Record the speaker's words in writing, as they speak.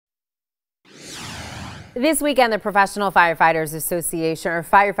This weekend, the Professional Firefighters Association, or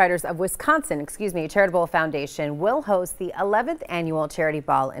Firefighters of Wisconsin, charitable foundation will host the 11th annual charity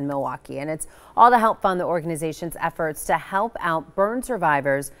ball in Milwaukee. And it's all to help fund the organization's efforts to help out burn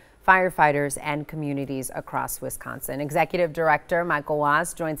survivors, firefighters, and communities across Wisconsin. Executive Director Michale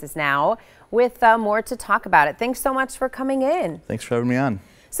Wos joins us now with more to talk about it. Thanks so much for coming in. Thanks for having me on.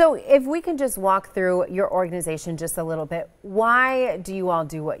 So if we can just walk through your organization just a little bit, why do you all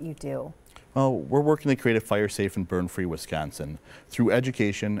do what you do? Well, we're working to create a fire-safe and burn-free Wisconsin through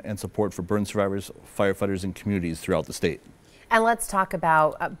education and support for burn survivors, firefighters, and communities throughout the state. And let's talk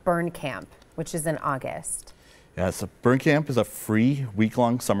about Burn Camp, which is in August. Yes, Burn Camp is a free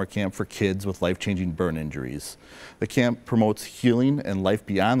week-long summer camp for kids with life-changing burn injuries. The camp promotes healing and life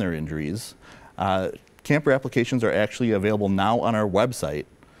beyond their injuries. Camper applications are actually available now on our website.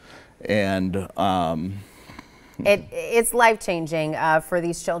 And it's life-changing for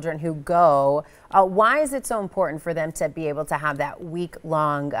these children who go. Why is it so important for them to be able to have that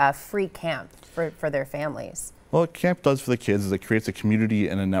week-long free camp for their families? Well, what camp does for the kids is it creates a community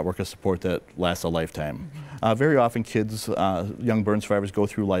and a network of support that lasts a lifetime. Very often kids, young burn survivors, go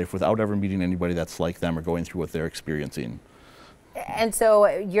through life without ever meeting anybody that's like them or going through what they're experiencing. And so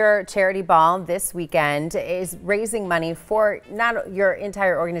your charity ball this weekend is raising money for not your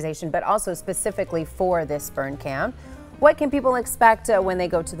entire organization, but also specifically for this burn camp. What can people expect when they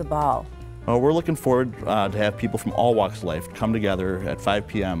go to the ball? We're looking forward to have people from all walks of life come together at 5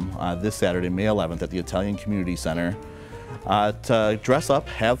 p.m. This Saturday, May 11th, at the Italian Community Center to dress up,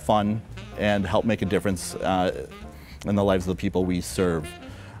 have fun, and help make a difference in the lives of the people we serve.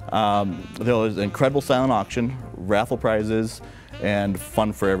 There's an incredible silent auction, raffle prizes, and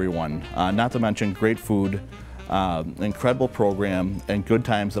fun for everyone. Not to mention great food, incredible program, and good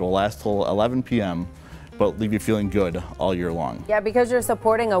times that will last till 11 p.m. but leave you feeling good all year long. Yeah, because you're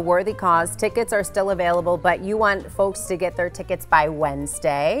supporting a worthy cause. Tickets are still available, but you want folks to get their tickets by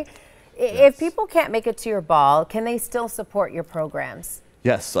Wednesday. Yes. If people can't make it to your ball, can they still support your programs?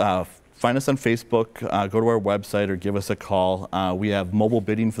 Yes. Find us on Facebook, go to our website, or give us a call. We have mobile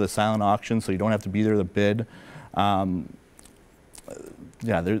bidding for the silent auction, so you don't have to be there to bid.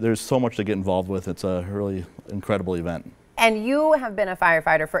 Yeah, there's so much to get involved with. It's a really incredible event. And you have been a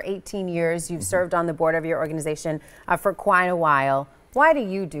firefighter for 18 years. You've served on the board of your organization for quite a while. Why do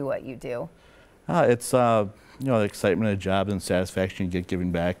you do what you do? It's you know, the excitement of the job and satisfaction you get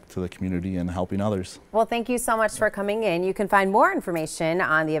giving back to the community and helping others. Well, thank you so much for coming in. You can find more information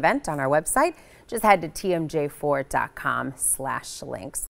on the event on our website. Just head to tmj4.com/links.